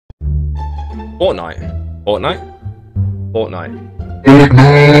Fortnite. Fortnite? Fortnite.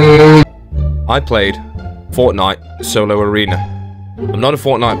 I played Fortnite Solo Arena. I'm not a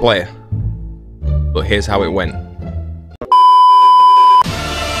Fortnite player, but here's how it went.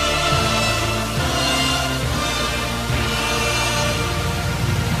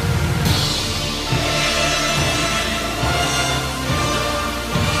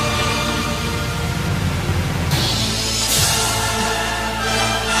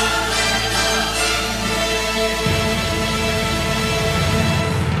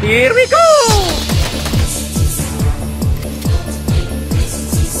 Here we go!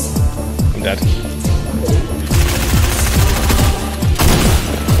 I'm dead.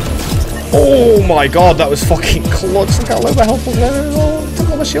 Oh my god, that was fucking clutch. Look how low my health was there. Oh, took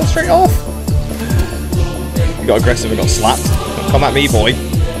all my shield straight off. You got aggressive and got slapped. Come at me, boy.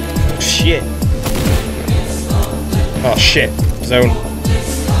 Oh shit. Oh shit. Zone.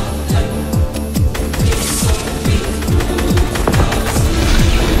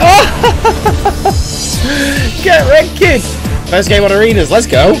 Get wrecked, kid! First game on arenas, let's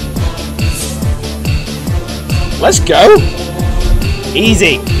go! Let's go!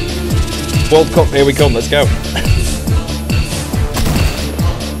 Easy! World Cup, here we come, let's go.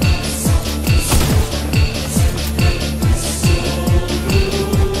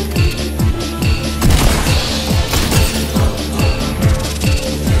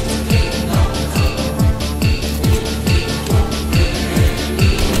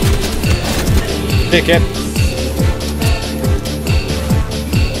 Pick it.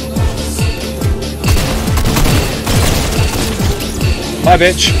 Bye,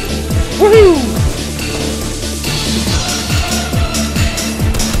 bitch. Woohoo!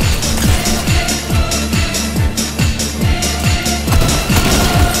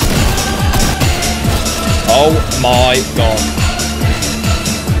 Oh my god.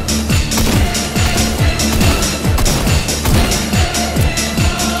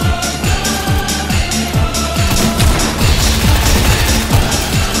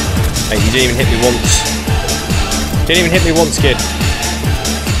 Hey, you didn't even hit me once. Didn't even hit me once, kid.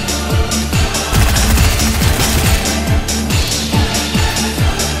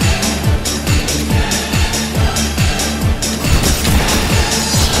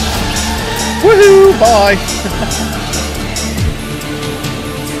 Woohoo! Bye!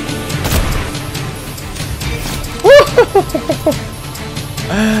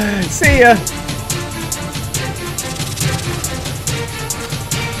 See ya!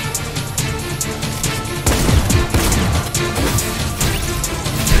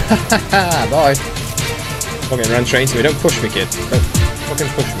 Bye. Fucking ran straight into me. Don't push me, kid. Don't fucking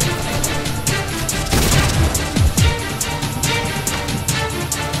push me.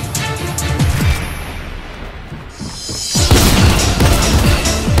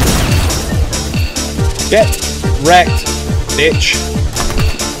 Get wrecked, bitch.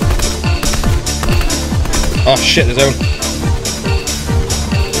 Oh shit, the zone.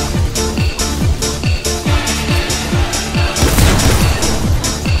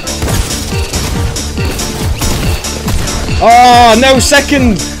 Oh, no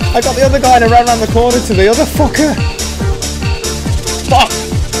second! I got the other guy and I ran around the corner to the other fucker. Fuck!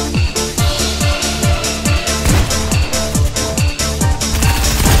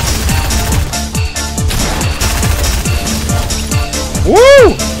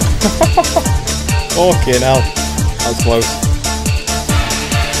 Woo! Fucking hell. That was close.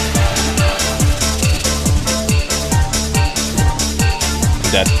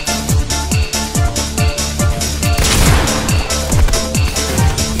 I'm dead.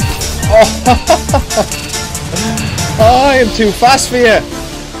 Oh, I am too fast for you.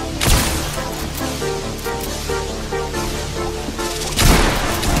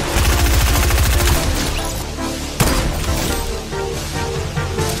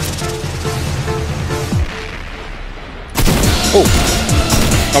 Oh,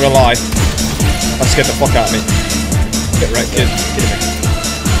 not gonna lie, that scared the fuck out of me. Get wrecked, kid. Get me.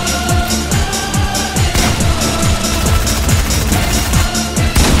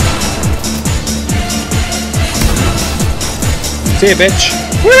 See ya, bitch.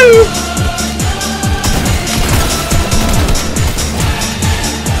 Woo!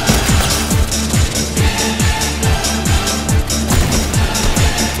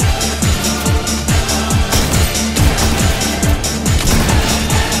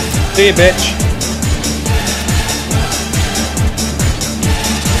 See ya, bitch.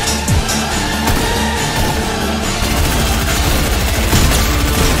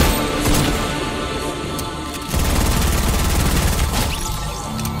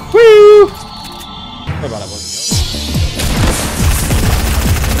 Woo! What about that one?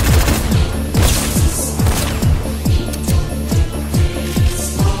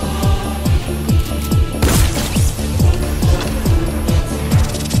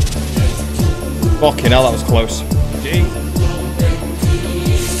 Fucking hell, that was close. Gee.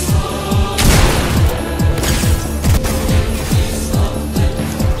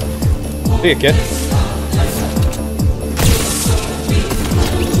 See you, kid.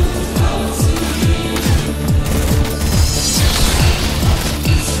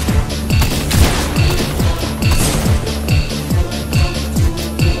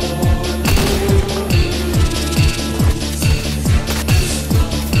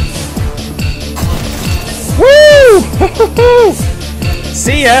 Woo!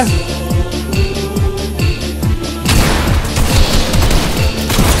 See ya!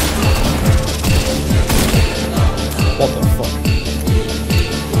 What the fuck?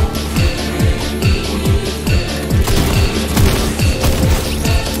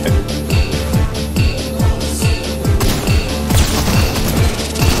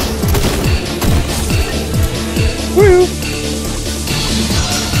 Woo!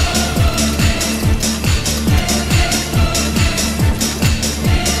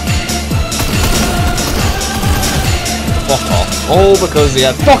 Fuck off. All because he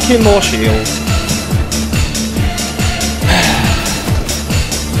had fucking more shields.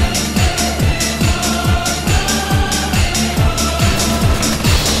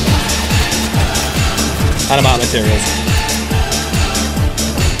 And I'm out of materials.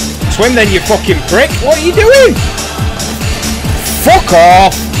 Swim then, you fucking prick! What are you doing? Fuck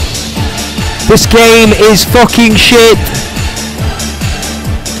off! This game is fucking shit!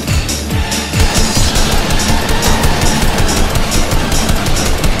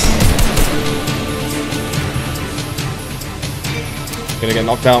 Gonna get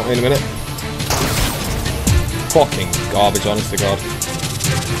knocked out in a minute. Fucking garbage, honest to God.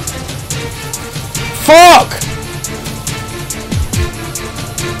 Fuck!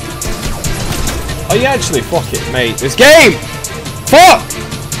 Oh, you actually fuck it, mate. This game! Fuck!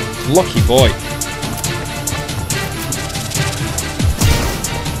 Lucky boy.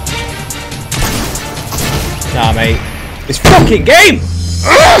 Nah, mate. This fucking game!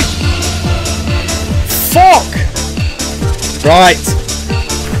 Ugh! Fuck! Right.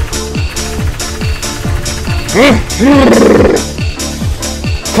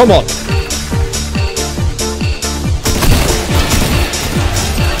 Come on.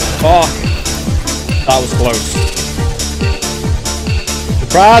 Fuck. That was close.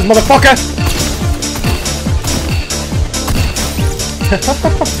 Surprise, motherfucker!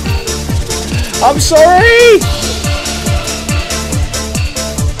 I'm sorry!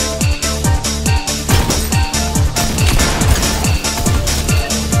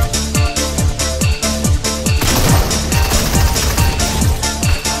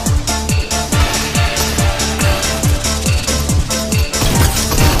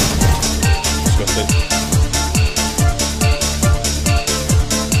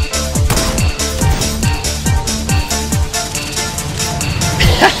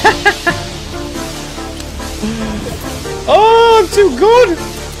 Oh, I'm too good!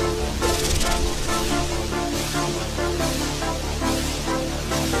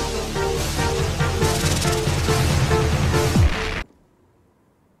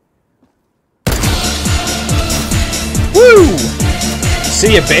 Woo!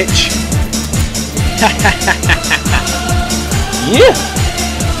 See ya, bitch! Yeah!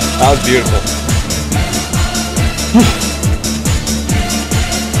 That was beautiful.